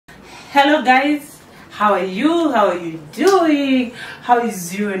Hello guys, how are you? How are you doing? How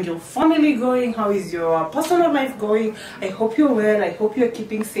is you and your family going? How is your personal life going? I hope you're well. I hope you're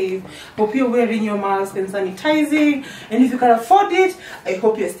keeping safe. Hope you're wearing your mask and sanitizing, and if you can afford it, I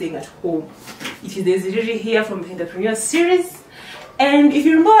hope you're staying at home. It is Origi here from the Entrepreneur series. And if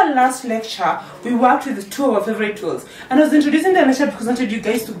you remember our last lecture, we worked with two of our favorite tools. And I was introducing the lecture because I wanted you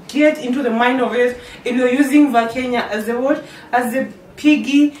guys to get into the mind of it. And we're using Vakenya as the word, as the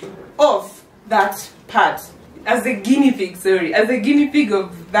piggy of that part. As the guinea pig, sorry. As the guinea pig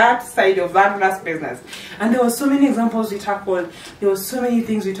of that side of that last business. And there were so many examples we tackled. There were so many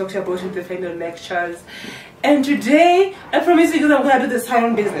things we talked about in the final lectures. And today, I promise you guys I'm going to do the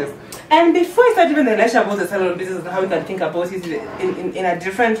salon business. And before I start even the lecture about the salon business and how we can think about it in a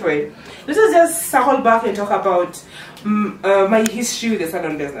different way, let us just circle back and talk about my history with the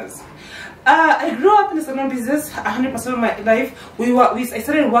salon business. I grew up in the salon business 100% of my life. I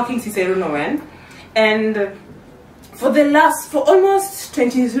started working since I don't know when. And for almost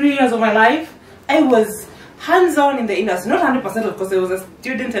 23 years of my life, I was hands-on in the industry. Not 100%, of course, I was a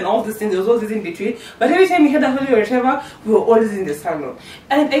student and all these things, there was all this in between. But every time we had a holiday or whatever, we were always in the salon.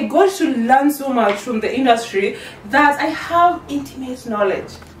 And I got to learn so much from the industry that I have intimate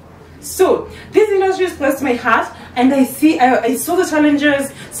knowledge. So, this industry is close to my heart, and I saw the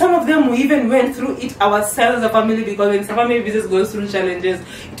challenges. Some of them we even went through it ourselves as a family, because when some family business goes through challenges,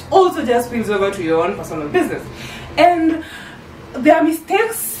 it also just spills over to your own personal business. And there are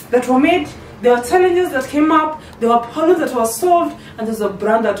mistakes that were made, there were challenges that came up, there were problems that were solved, and there's a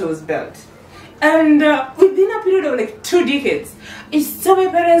brand that was built. And within a period of like 2 decades, so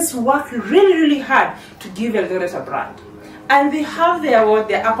my parents worked really hard to give Eldoret a brand. And they have their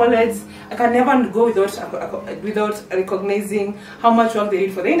accolades. I can never go without recognizing how much work they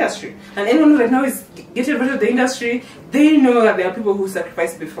did for the industry. And anyone who right now is getting rid of the industry, they know that there are people who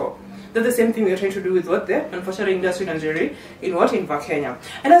sacrificed before. That's the same thing we're trying to do with the manufacturing industry in Nigeria, in Vakenya.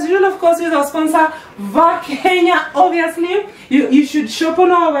 And as usual, of course, with our sponsor, Vakenya, obviously, you should shop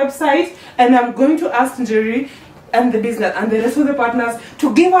on our website, and I'm going to ask Nigeria and the business and the rest of the partners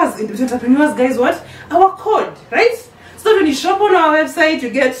to give us, the entrepreneurs, guys, what? Our code, right? So when you shop on our website,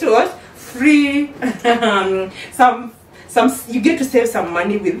 you get to what? Free, you get to save some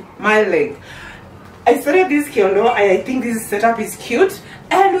money with my link. I started this kiondo, and I think this setup is cute,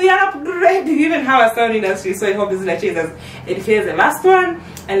 and we are upgrading. We even have a sound industry, so I hope this lecture is as educative as the last one.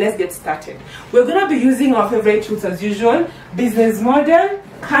 And let's get started. We're gonna be using our favorite tools as usual: business model,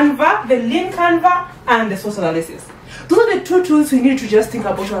 Canva, the lean Canva, and the source analysis. Those are the 2 tools we need to just think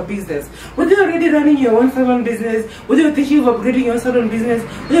about our business. Whether you're already running your own salon business, whether you're thinking of upgrading your own salon business,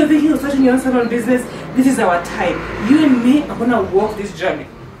 whether you're thinking of starting your own salon business, this is our time. You and me are gonna walk this journey.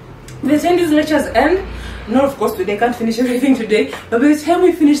 By the time these lectures end, no, of course today I can't finish everything today, but by the time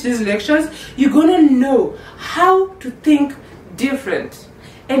we finish these lectures, you're gonna know how to think different.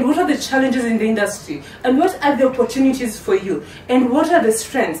 And what are the challenges in the industry? And what are the opportunities for you? And what are the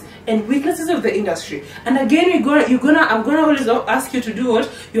strengths and weaknesses of the industry? And again, I'm gonna always ask you to do what?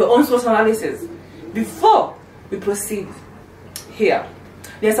 Your own source analysis. Before we proceed here,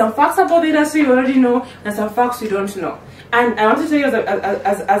 there are some facts about the industry you already know, and some facts you don't know. And I want to tell you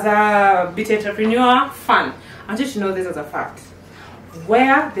as a bit entrepreneur fan, I want you to know this as a fact.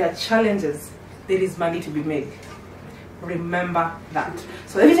 Where there are challenges, there is money to be made. Remember that.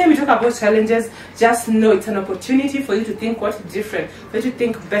 So every time we talk about challenges, just know it's an opportunity for you to think what different, for you to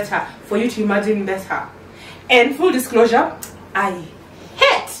think better, for you to imagine better. And full disclosure, I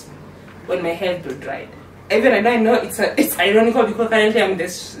hate when my hair is blow dried. Even I know it's ironical because currently I'm in the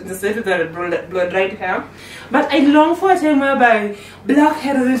state of the blow dried hair, but I long for a time whereby black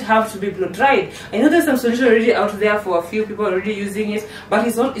hair doesn't have to be blow dried. I know there's some solution already out there for a few people already using it, but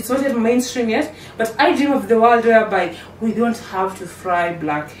it's not yet mainstream yet. But I dream of the world whereby we don't have to fry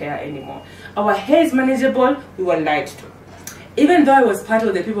black hair anymore. Our hair is manageable. We were lied to. Even though I was part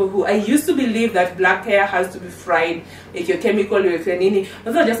of the people who I used to believe that black hair has to be fried, like your chemical, your fenini.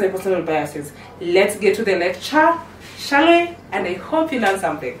 Those are just my personal biases. Let's get to the lecture, shall we? And I hope you learn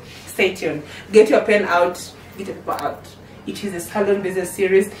something. Stay tuned. Get your pen out, get your paper out. It is a salon business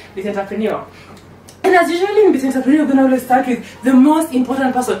series with Entrepreneur. And as usually in business entrepreneur, we're going to always start with the most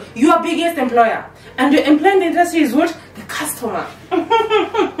important person, your biggest employer. And your employer in the industry is what? The customer.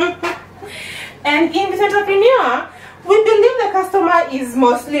 And in business entrepreneur, we believe the customer is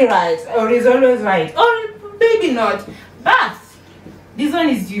mostly right, or is always right, or maybe not. But this one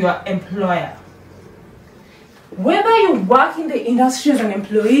is your employer. Whether you work in the industry as an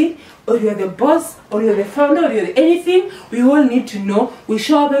employee, or you're the boss, or you're the founder, or you're anything, we all need to know we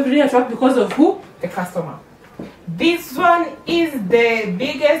show up every day at work because of who? The customer. This one is the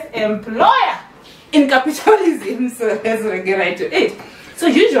biggest employer in capitalism. So let's get right to it. So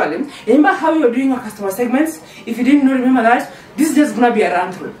usually, remember how we were doing our customer segments? If you didn't know, remember that. This is just gonna be a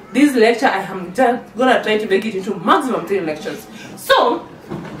run through. This lecture, I am gonna try to make it into maximum 3 lectures. So,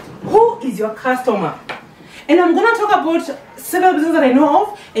 who is your customer? And I'm gonna talk about several businesses that I know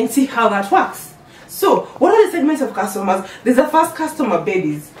of and see how that works. So, what are the segments of customers? There's a first customer,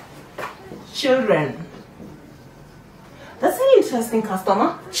 babies. Children. That's an interesting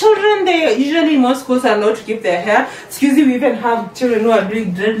customer. Children, they usually in most schools are allowed to keep their hair. Excuse me, we even have children who are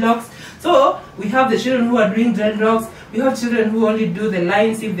doing dreadlocks. So, we have the children who are doing dreadlocks. We have children who only do the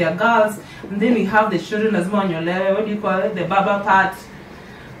lines if they're girls. And then we have the children as well on your level, what do you call it? The baba part.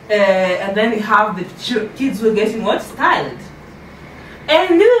 And then we have the kids who are getting what? Styled.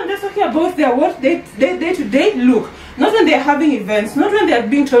 And then I'm just talking about their what day-to-day look. Not when they're having events, not when they're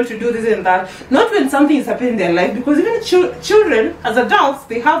being told to do this and that, not when something is happening in their life, because even children, as adults,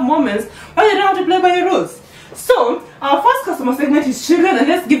 they have moments where they don't have to play by the rules. So, our first customer segment is children, and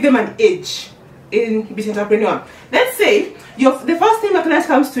let's give them an age in business entrepreneur. Let's say the first time a client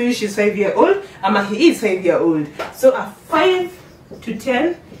comes to you, she's 5-year-old, and he is 5-year-old. So, a 5 to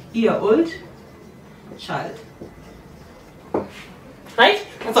 10-year-old child. Right?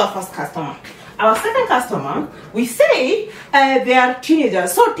 That's our first customer. Our second customer, we say they are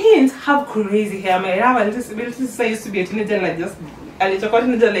teenagers. So teens have crazy hair. My little sister used to be a teenager, like just a little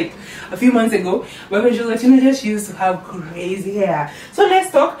teenager, like a few months ago. But when she was a teenager, she used to have crazy hair. So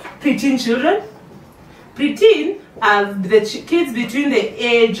let's talk preteen children. Preteen are the kids between the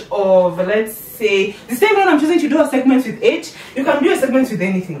age of, let's say, the same one I'm choosing to do a segment with age. You can do a segment with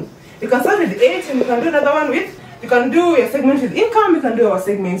anything. You can start with age, and you can do another one with. You can do your segments with income, you can do our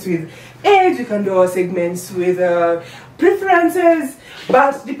segments with age, you can do our segments with preferences,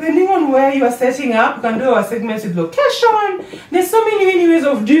 but depending on where you are setting up, you can do our segments with location. There's so many ways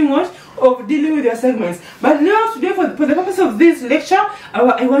of doing what? Of dealing with your segments. But now today, for the purpose of this lecture,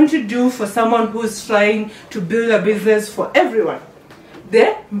 I want to do for someone who's trying to build a business for everyone,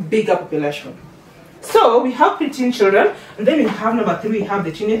 the bigger population. So we have preteen children, and then we have number 3, we have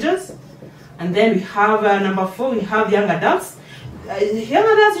the teenagers. And then we have number 4, we have young adults. Young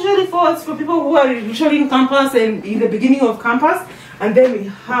adults usually falls for people who are usually in campus and in the beginning of campus. And then we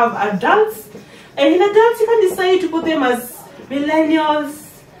have adults. And in adults, you can decide to put them as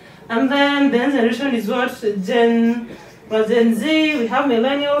millennials. And then the next generation is what? Gen Z. We have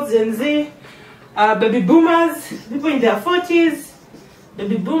millennials, Gen Z, baby boomers, people in their 40s.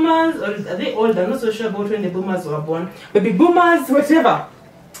 Baby boomers, or are they old? I'm not so sure about when the boomers were born. Baby boomers, whatever.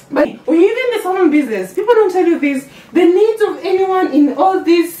 But when you're in the salon business, people don't tell you this. The needs of anyone in all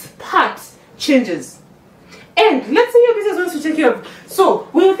these parts changes. And let's say your business wants to take care of. So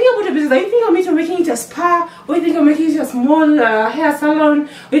when you think about your business, are you thinking of making it a spa? Or you think of making it a small hair salon?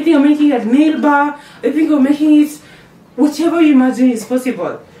 Or you think of making it a nail bar? Or you think of making it whichever you imagine is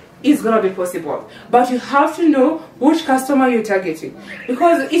possible? It's gonna be possible. But you have to know which customer you're targeting.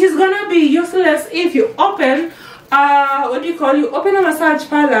 Because it is gonna be useless if you open you open a massage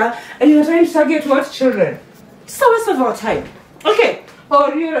parlor and you're trying to target what? Children. It's a waste of our time. Okay.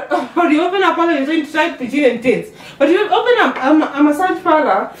 Or you open a parlor and you're trying to target preteen and teens. But you open a massage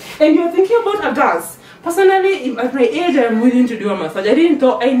parlor and you're thinking about adults. Personally, at my age, I'm willing to do a massage. I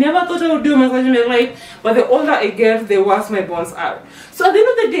never thought I would do a massage in my life, but the older I get, the worse my bones are. So at the end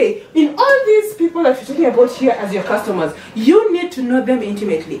of the day, in all these people that you're talking about here as your customers, you need to know them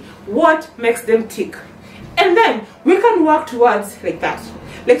intimately. What makes them tick? And then we can work towards like that.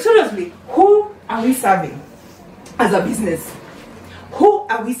 Like seriously, who are we serving as a business? Who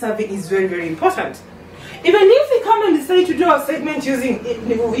are we serving is very, very important. Even if we come and decide to do a segment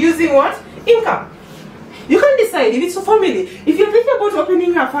using what? Income. You can decide if it's a family. If you're thinking about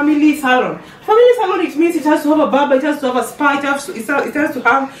opening a family salon, it means it has to have a barber, it has to have a spa, it has to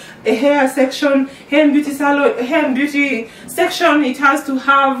have a hair section, hair and beauty salon, hair and beauty section, it has to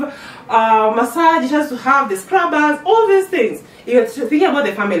have massage, it has to have the scrubbers, all these things. You're thinking about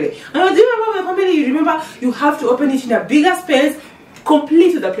the family. And when you remember the family, you remember you have to open it in a bigger space,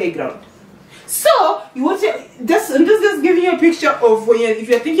 complete with the playground. So you want to just giving you a picture of when if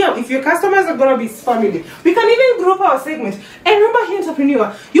you're thinking of, if your customers are gonna be family. We can even group our segment. And remember here,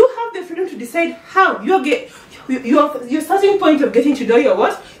 entrepreneur, you have the freedom to decide how your starting point of getting to know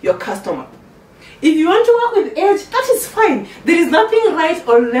your customer. If you want to work with age, that is fine. There is nothing right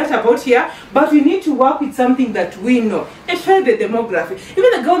or left about here, but we need to work with something that we know. And share the demographic.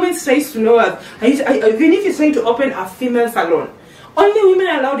 Even the government tries to know us. Even if you're trying to open a female salon, only women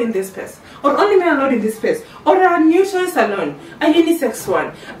are allowed in this space, or only men are allowed in this space, or a neutral salon, a unisex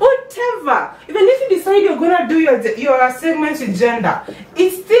one, whatever. Even if you decide you're gonna do your segments with gender,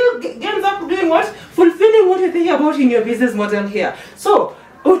 it still ends up doing what? Fulfilling what you think about in your business model here. So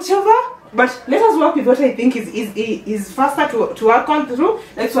whichever, but let us work with what I think is faster to work on through.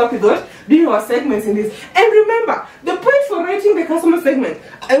 Let's work with what? Doing our segments in this. And remember, the point for writing the customer segment,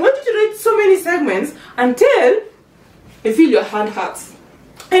 I want you to write so many segments until you feel your hand hurts.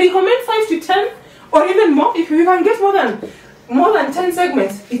 I recommend 5 to 10 or even more. If you can get more than 10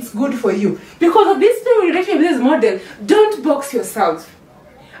 segments, it's good for you. Because at this stage when you're writing a business model, don't box yourself.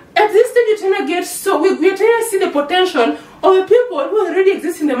 At this stage, you're trying to get we're trying to see the potential of the people who already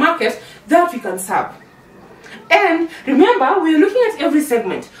exist in the market that we can serve. And remember, we're looking at every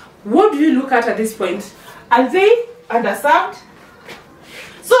segment. What do we look at this point? Are they underserved?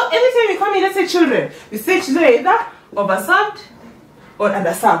 So every time we come in, let's say children, we say children are either overserved or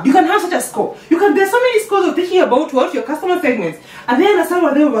underserved. You can have such a score. There's so many scores of thinking about what your customer segments. Are they underserved or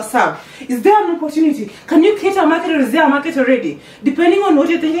are they overserved? Is there an opportunity? Can you create a market or is there a market already? Depending on what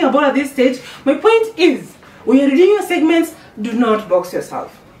you're thinking about at this stage, my point is, when you're reading your segments, do not box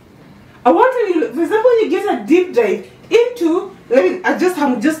yourself. I want to, for example, when you get a deep dive into,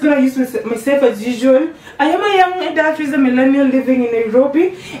 I'm just gonna use myself as usual. I am a young adult who is a millennial living in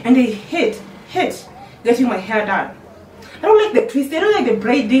Nairobi, and I hate getting my hair done. I don't like the twist, I don't like the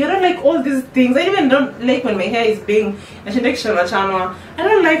braiding, I don't like all these things. I even don't like when my hair is being I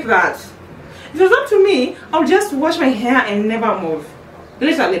don't like that. If it was up to me, I'll just wash my hair and never move.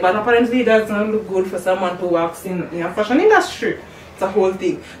 Literally, but apparently it does not look good for someone who works in a fashion industry. It's a whole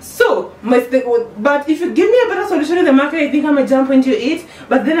thing. So, but if you give me a better solution in the market, I think I might jump into it.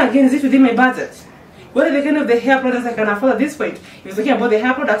 But then again, is it within my budget? What are the kind of the hair products I can afford at this point? If you're talking about the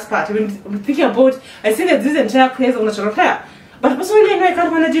hair products part, I'm thinking about, I see that this entire craze of natural hair. But personally, I know I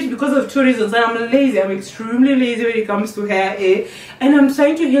can't manage it because of 2 reasons. I'm lazy. I'm extremely lazy when it comes to hair, A. And I'm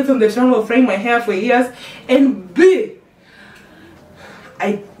trying to heal from the trauma of frying my hair for years. And B,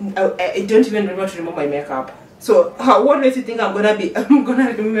 I don't even remember to remove my makeup. So what makes you think I'm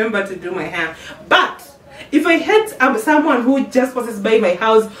gonna remember to do my hair? But if I had someone who just passes by my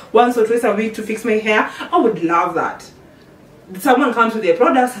house once or twice a week to fix my hair, I would love that. Someone comes with their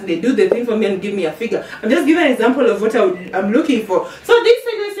products and they do the thing for me and give me a figure. I'm just giving an example of what I'm looking for. So this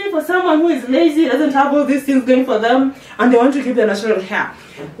thing is for someone who is lazy, doesn't have all these things going for them, and they want to keep their natural hair.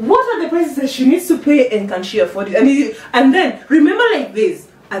 What are the prices that she needs to pay and can she afford it? And then remember like this,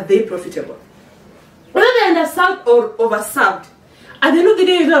 are they profitable? Whether they're underserved or overserved, at the end of the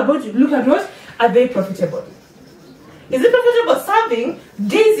day, you're about to look at what? Are they profitable? Is it profitable serving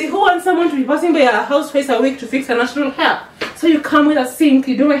Daisy who wants someone to be passing by her house twice a week to fix her natural hair? So you come with a sink,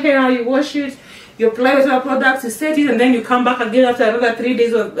 you do her hair, you wash it, you apply whatever products, you set it, and then you come back again after another 3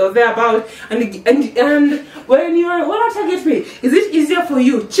 days or thereabout. And when you are, what target me? Is it easier for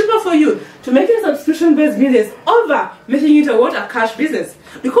you, cheaper for you to make it a subscription-based business over making it a cash business?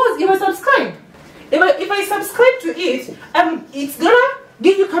 Because if I subscribe, if I subscribe to it, it's gonna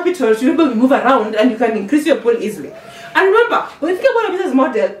give you capital to be able to move around and you can increase your pool easily. And remember, when you think about a business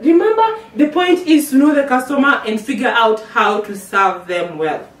model, remember the point is to know the customer and figure out how to serve them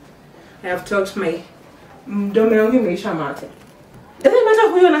well. I have talked my doesn't matter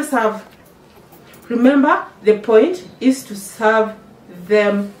who you wanna serve. Remember, the point is to serve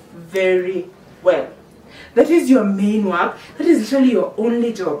them very well. That is your main work. That is literally your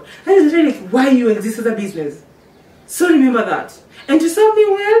only job. That is literally why you exist as a business. So remember that. And to serve me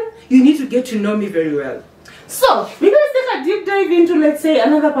well, you need to get to know me very well. So, maybe let's take a deep dive into, let's say,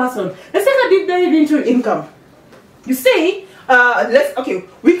 another person. Let's take a deep dive into income. You say,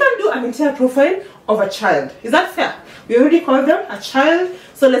 we can do an entire profile of a child. Is that fair? We already called them a child,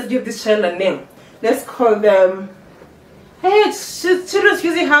 so let's give this child a name. Let's call them, hey, children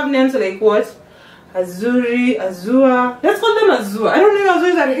usually have names like what? Azuri, Azua. Let's call them Azua. I don't know if Azua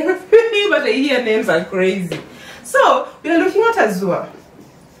is a name, but I hear names are crazy. So, we are looking at Azua.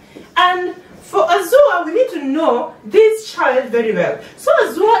 And for Azua, we need to know this child very well. So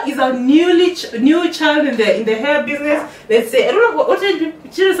Azua is a new child in the hair business. Let's say, I don't know what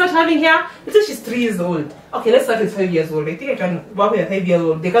children start having hair. Let's say she's 3 years old. Okay, let's start with 5 years old. I think I can work with a 5 years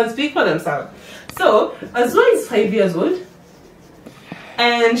old. They can speak for themselves. So Azua is 5 years old.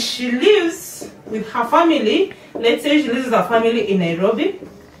 And she lives with her family. Let's say she lives with her family in Nairobi.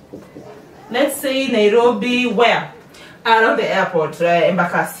 Let's say Nairobi where? Around the airport,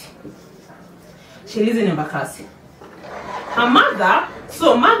 Embakasi. She lives in Embakasi. Her mother,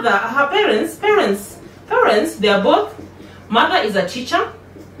 her parents, they are both, mother is a teacher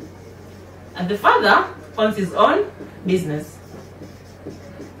and the father owns his own business.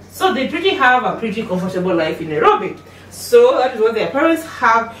 So they pretty have a pretty comfortable life in Nairobi. So that is what their parents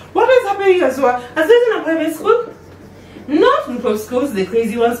have. What is happening as well? As they're in a private school, not group of schools, the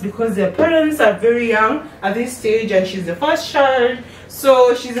crazy ones, because their parents are very young at this stage and she's the first child.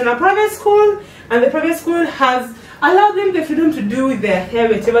 So she's in a private school, and the private school has allowed them the freedom to do with their hair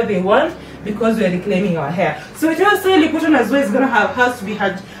whatever they want, because we are reclaiming our hair. So it was really important as well. It's gonna has to be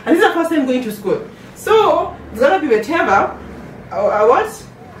had, and this is the first time going to school. So it's gonna be whatever what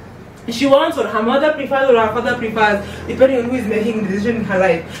she wants, or her mother prefers, or her father prefers, depending on who is making the decision in her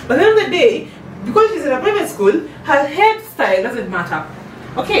life. But at the end of the day, because she's in a private school, her hairstyle doesn't matter.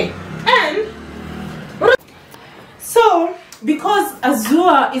 Okay, and so because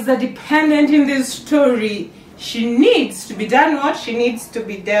Azua is a dependent in this story, she needs to be done what? She needs to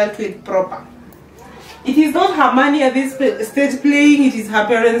be dealt with proper. It is not her money at this stage playing, it is her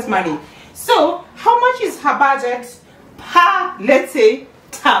parents' money. So, how much is her budget per, let's say,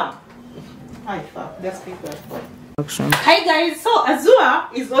 term? Hi guys, so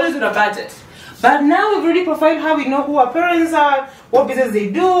Azua is always on a budget. But now we've already profiled how we know who her parents are, what business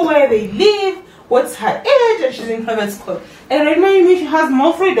they do, where they live, what's her age, and she's in private school. And right now you mean she has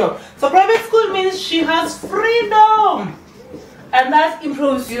more freedom. So private school means she has freedom. And that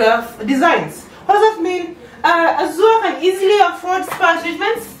improves your designs. What does that mean? Azua can easily afford spa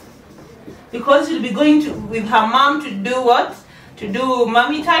treatments, because she'll be going to with her mom to do what? To do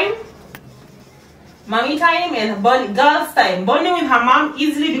mommy time. Mommy time and girls time. Bonding with her mom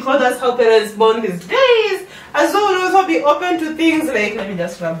easily, because that's how parents bond these days. Azua will also be open to things like, let me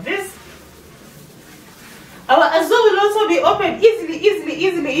just rub this. Our Azua will also be open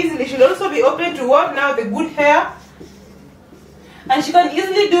easily. She'll also be open to what now? The good hair. And she can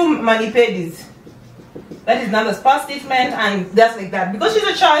easily do mani-pedis. That is now the spa treatment and just like that. Because she's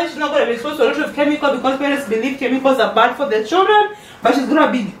a child, she's not going to be exposed to a lot of chemicals, because parents believe chemicals are bad for their children. But she's going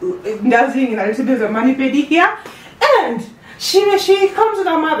to be indulging in a little bit of mani-pedi here. And she comes with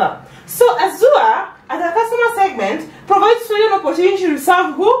her mother. So Azua, as a customer segment, provides an opportunity to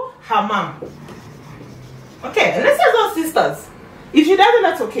serve who? Her mom. Okay, and let's say those sisters. If she doesn't,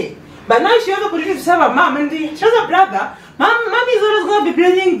 that's okay. But now she has the opportunity to serve her mom, and she has a brother. Mommy is always going to be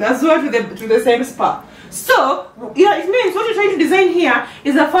bringing Azua to the same spa. So, yeah, it means what you're trying to design here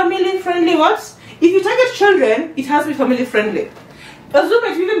is a family-friendly what? If you target children, it has to be family-friendly. Azua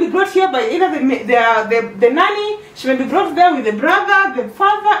might even be brought here by either the nanny, she may be brought there with the brother, the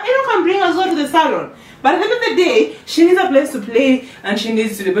father. Anyone can bring Azua to the salon. But at the end of the day, she needs a place to play, and she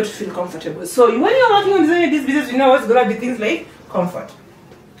needs to be able to feel comfortable. So when you're working on designing this business, you know what's going to be things like comfort.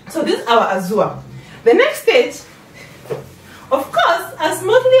 So this is our Azua. The next stage, of course, as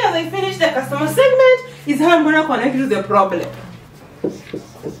smoothly as I finish the customer segment, is how I'm going to connect to the problem.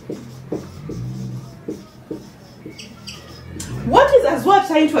 What is Azua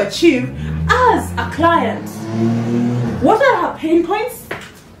trying to achieve as a client? What are her pain points?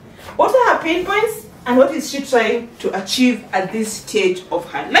 What are her pain points? And what is she trying to achieve at this stage of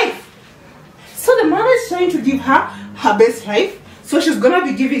her life? So the mother is trying to give her her best life. So she's gonna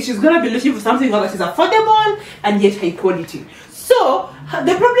be looking for something that is affordable and yet high quality. So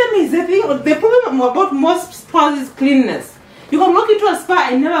the problem is the problem about most spas is cleanness. You can walk into a spa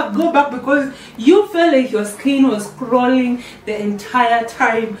and never go back because you felt like your skin was crawling the entire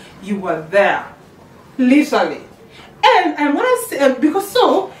time you were there, literally. And I'm gonna say, because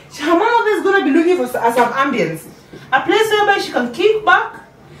so her mother is gonna be looking for some ambience, a place whereby she can kick back,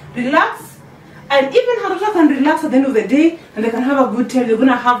 relax. And even her daughter can relax at the end of the day, and they can have a good time. They're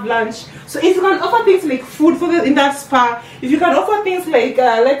gonna have lunch. So if you can offer things like food for in that spa, if you can offer things like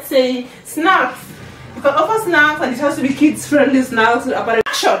let's say snacks, you can offer snacks, and it has to be kids-friendly snacks.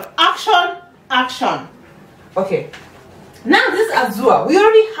 Action. Okay. Now this is Azua. We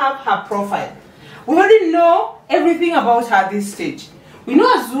already have her profile. We already know everything about her at this stage. We know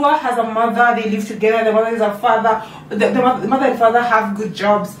Azua has a mother, they live together, the mother is a father, the mother and father have good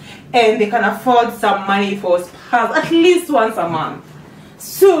jobs, and they can afford some money for spas at least once a month.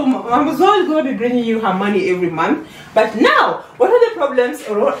 So Azua is going to be bringing you her money every month. But now, what are the problems,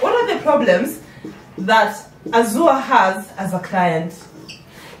 or what are the problems that Azua has as a client?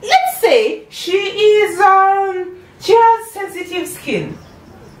 Let's say she has sensitive skin.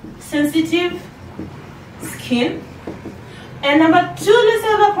 And number two, let's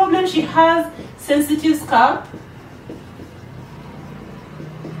say the problem, she has sensitive scalp.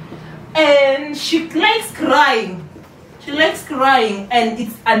 And she likes crying. And it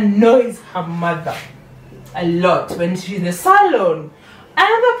annoys her mother a lot when she's in the salon.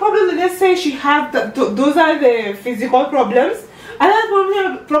 Another problem, let's say she has, those are the physical problems. Another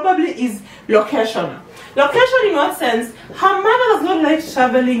problem probably is location. Location in what sense? Her mother does not like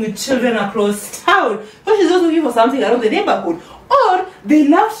traveling with children across town, so she's just looking for something around the neighborhood. Or they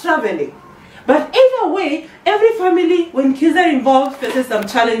love traveling. But either way, every family, when kids are involved, faces some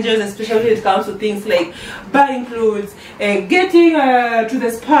challenges, especially when it comes to things like buying clothes, getting to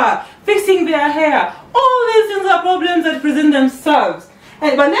the spa, fixing their hair. All these things are problems that present themselves.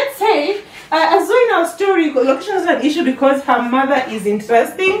 But let's say, as well in our story, location is an issue because her mother is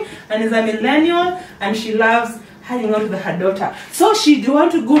interesting and is a millennial and she loves hanging out with her daughter. So she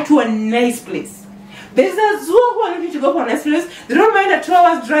wants to go to a nice place. There's a zoo who are looking to go for a nice place. They don't mind a 2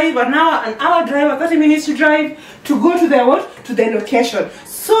 hours drive, an hour drive, or 30 minutes to drive to go to their what? To their location.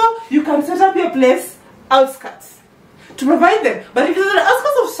 So you can set up your place outskirts to provide them. But if it's an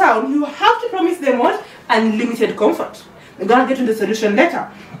outskirts of town, you have to promise them what? Unlimited comfort. We're gonna get to the solution later.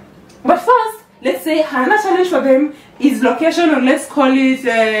 But first, let's say another challenge for them is location, or let's call it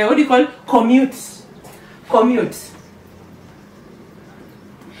what do you call commute. Commute.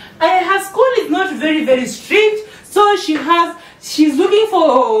 Her school is not very strict, so she's looking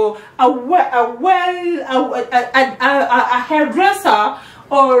for a hairdresser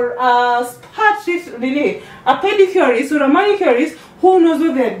or a spa really, a pedicurist or a manicurist who knows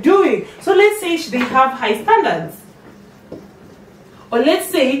what they're doing. So let's say they have high standards, or let's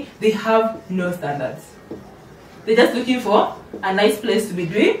say they have no standards. They're just looking for a nice place to be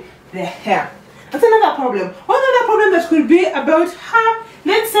doing their hair. That's another problem. One other problem that could be about her,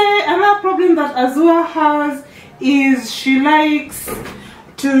 let's say another problem that Azua has is she likes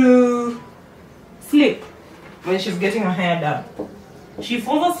to sleep when she's getting her hair done. She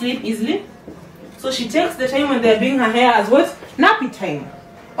falls asleep easily, so she takes the time when they're doing her hair as what? Nappy time.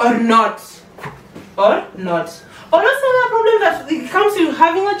 Or not. Or not. Or also another problem that it comes to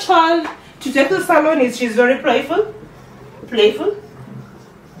having a child to take to the salon is she's very playful. Playful.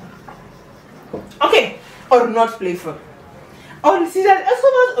 Okay, or not playful. Or see that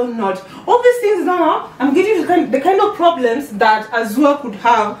extrovert or not. All these things now, I'm getting the kind of problems that Azua could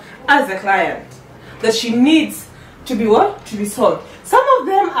have as a client that she needs to be what? To be solved. Some of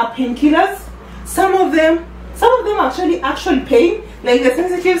them are painkillers. Some of them actually actual pain, like the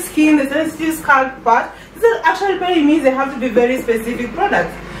sensitive skin, the sensitive scalp part. This is actual pain means they have to be very specific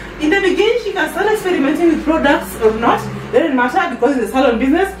products. In the beginning, she can start experimenting with products or not. Doesn't matter because it's a salon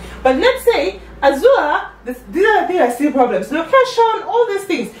business. But let's say Azua, these are the things I see problems. Location, all these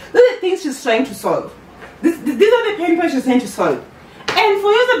things. These are the things she's trying to solve. These are the pain points she's trying to solve. And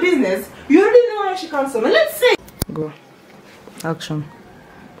for you as a business, you already know where she comes from. And let's say go. Action.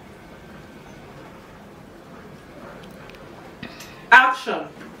 Action.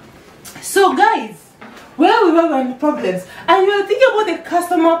 So guys, where we were on problems, and we were thinking about the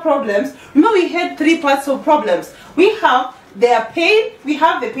customer problems. Remember, we had 3 parts of problems. We have their pain, we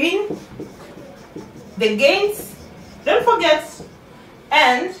have the pain, the gains, don't forget,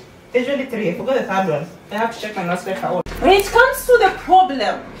 and there's really 3. I forgot the 3rd one. I have to check my notes later on. When it comes to the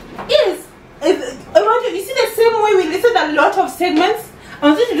problem, you see the same way we listed a lot of segments. I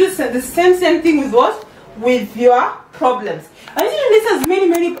want you to do the same thing with what? With your problems. I want you to list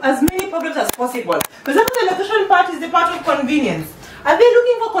as many problems as possible. For example, the location part is the part of convenience. Are they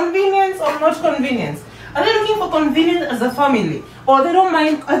looking for convenience or not convenience? Are they looking for convenience as a family, or they don't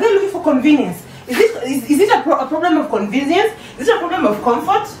mind? Are they looking for convenience? Is it a problem of convenience? Is it a problem of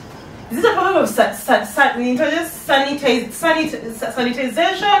comfort? Is it a problem of sanitization? Sorry,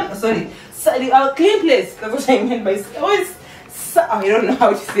 clean place. That's what I meant by always. I don't know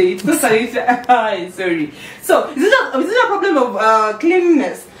how to say it. Sorry. So is it a problem of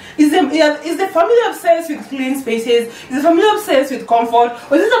cleanliness? Is the family obsessed with clean spaces? Is the family obsessed with comfort?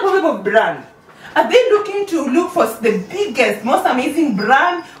 Or is it a problem of brand? Are they looking to look for the biggest, most amazing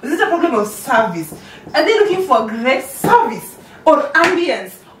brand? Or is it a problem of service? Are they looking for great service or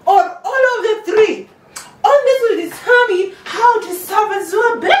ambience or all of the 3? All this will determine how to serve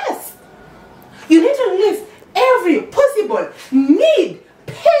Azua best. You need to list every possible need,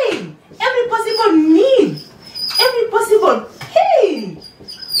 pain, every possible need, every possible pain,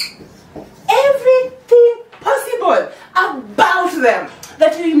 everything possible about them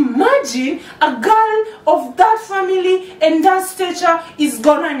that you imagine a girl of that family and that stature is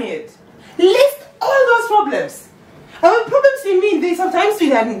gonna need. List all those problems. Problems we mean, they sometimes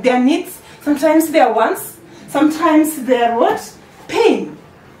their needs, sometimes their wants, sometimes their what? Pain.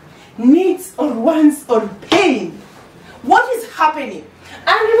 Needs or wants or pain. What is happening?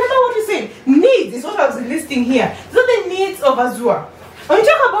 And remember what you said, needs is what I was listing here. These are the needs of Azua. When you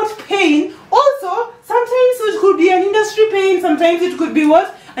talk about pain, also, sometimes it could be an industry pain, sometimes it could be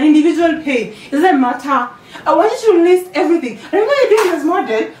what? An individual pain. It doesn't matter. I want you to list everything. And remember your business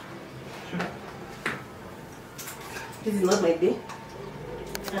model, This is not my day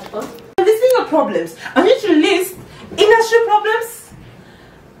at all. Listing your problems. I need to list industry problems,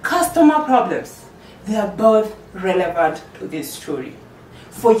 customer problems. They are both relevant to this story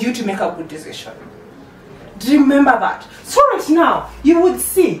for you to make a good decision. Remember that. So right now, you would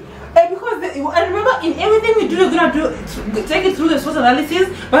see, because I remember in everything we do, we're gonna do take it through the SWOT analysis.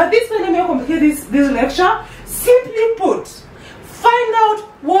 But this time, let me complicate this lecture. Simply put, find out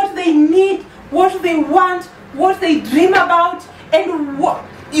what they need, what they want, what they dream about, and what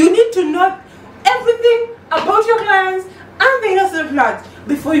you need to know everything about your clients and the industry clients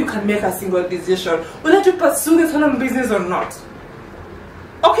before you can make a single decision whether to pursue the salon business or not.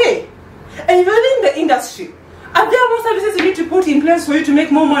 Okay, and if you're in the industry, are there more services you need to put in place for you to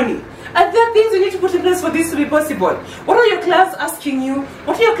make more money? Are there things you need to put in place for this to be possible? What are your clients asking you?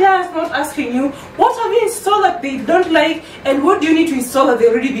 What are your clients not asking you? What have you installed that they don't like? And what do you need to install that they've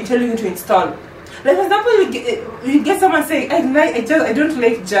already been telling you to install? Like, for example, you get someone saying, I don't like gel. I don't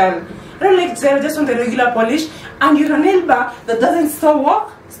like gel, I just want a regular polish. And you're a nail bar that doesn't stock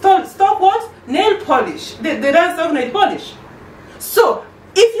what? Nail polish. They don't stock nail polish. So,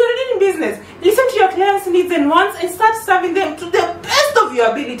 if you're already in business, listen to your clients' needs and wants and start serving them to the best of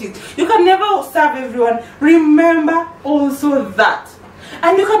your abilities. You can never serve everyone. Remember also that.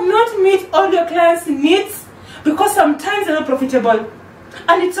 And you cannot meet all your clients' needs because sometimes they're not profitable.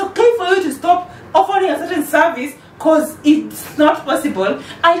 And it's okay for you to stop offering a certain service because it's not possible.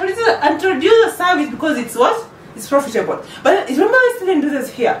 And introduce a service because it's what? It's profitable. But remember, I still didn't do this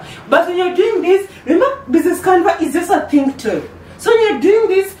here. But when you're doing this, remember, Business Canva is just a think tool. So when you're doing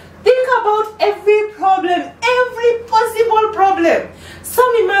this, think about every problem, every possible problem.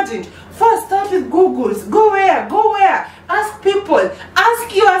 Some imagined. First, start with Google's. Go where? Go where? Ask people.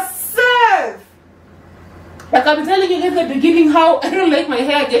 Ask yourself. Like I've been telling you in the beginning how I don't like my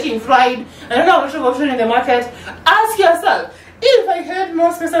hair getting fried. I don't know how much of option in the market. Ask yourself. If I had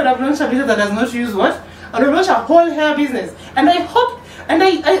more space, I would have launched a business that does not use what? I would have launched a whole hair business. And I hope, and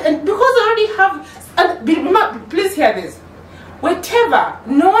because I already have, and remember, please hear this. Whatever,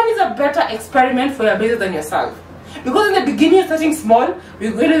 no one is a better experiment for your business than yourself. Because in the beginning you're starting small, we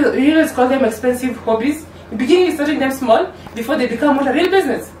always call them expensive hobbies. In the beginning you're starting them small before they become what a real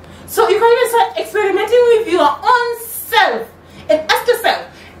business. So you can even start experimenting with your own self and ask yourself,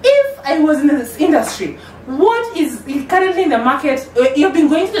 if I was in this industry, what is currently in the market? You've been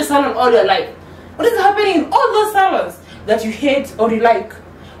going to the salon all your life. What is happening in all those salons that you hate or you like?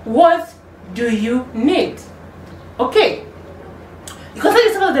 What do you need? Okay. You can say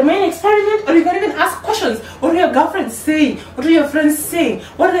this about the main experiment, or you can even ask questions. What are your girlfriends saying? What are your friends saying?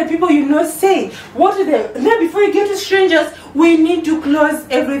 What are the people you know saying? What are they? Then before you get to strangers, we need to close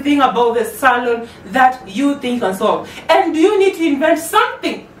everything about the salon that you think can solve. And do you need to invent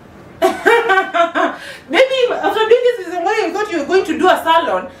something? Maybe after doing this is the way you thought you were going to do a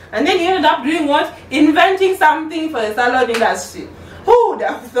salon, and then you ended up doing what? Inventing something for the salon industry. Who would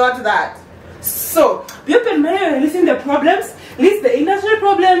have thought that? So, be open-minded, listen to the problems, list the industry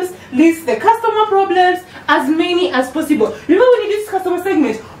problems, list the customer problems, as many as possible. Remember when you do this customer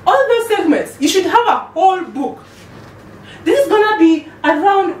segment, all those segments, you should have a whole book. This is gonna be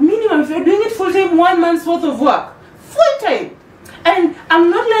around minimum, if you're doing it full-time, 1 month's worth of work. Full-time. And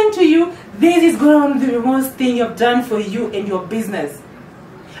I'm not lying to you, this is gonna be the most thing you've done for you and your business.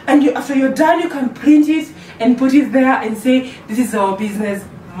 And after you're done, you can print it and put it there and say, this is our business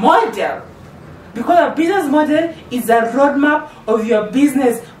model. Because a business model is a roadmap of your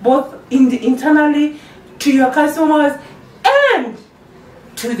business, both internally, to your customers, and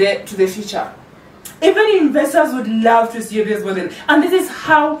to the future. Even investors would love to see your business model. And this is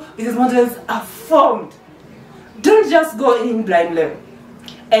how business models are formed. Don't just go in blindly.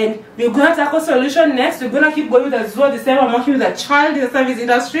 And we're going to tackle solution next. We're going to keep going with as well. The same I'm working with a child in the service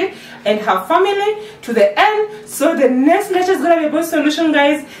industry and her family to the end. So the next lecture is going to be about solution,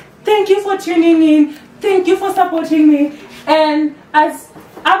 guys. Thank you for tuning in. Thank you for supporting me. And as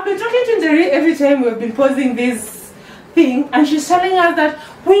I've been talking to Nderi every time we've been posting this thing, and she's telling us that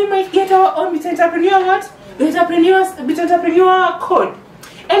we might get our own bit entrepreneur what? Bit entrepreneur code.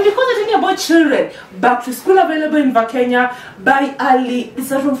 And because we're talking about children, back to school available in Vakenya, buy early. It's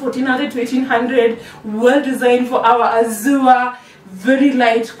from 1400 to 1800. Well designed for our Azua. Very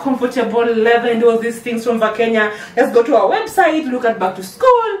light, comfortable leather and all these things from Vakenya. Let's go to our website, look at back to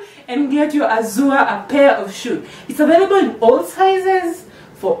school, and get your Azua a pair of shoes. It's available in all sizes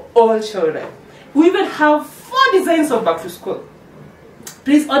for all children. We even have 4 designs of back to school.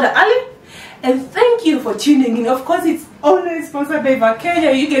 Please order early. And thank you for tuning in. Of course, it's always sponsored by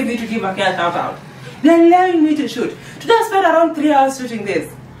Vakenya. You guys need to give Vakenya a shout out. They're allowing me to shoot. Today I spent around 3 hours shooting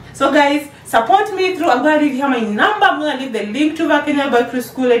this. So guys, support me through. I'm gonna leave here my number. I'm gonna leave the link to Kenya Bakery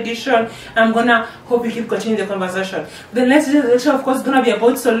School Edition. I'm gonna hope you keep continuing the conversation. The next edition, of course, is gonna be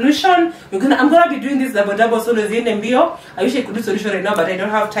about solution. I'm gonna be doing this double solos in MBO. I wish I could do solution right now, but I don't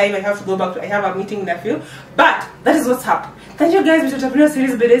have time. I have to go back to, I have a meeting in a few. But that is what's up. Thank you guys with Entrepreneur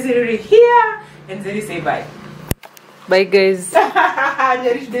Series Bedezeri here. And Zeri say bye. Bye guys.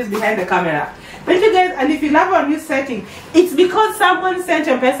 Jerish this behind the camera. Thank you guys, and if you love our new setting, it's because someone sent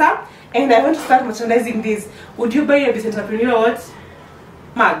your pesa and I want to start merchandising this. Would you buy a business entrepreneur what?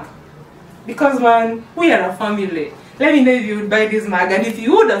 Mug? Because man, we are a family. Let me know if you would buy this mug, and if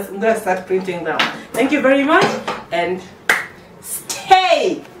you would, I'm gonna start printing now. Thank you very much, and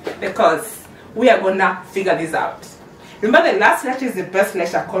stay, because we are gonna figure this out. Remember, the last lecture is the best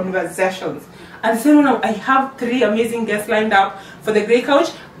lecture, conversations. And so now I have 3 amazing guests lined up for the Grey Couch,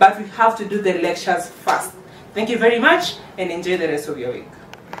 but we have to do the lectures first. Thank you very much, and enjoy the rest of your week.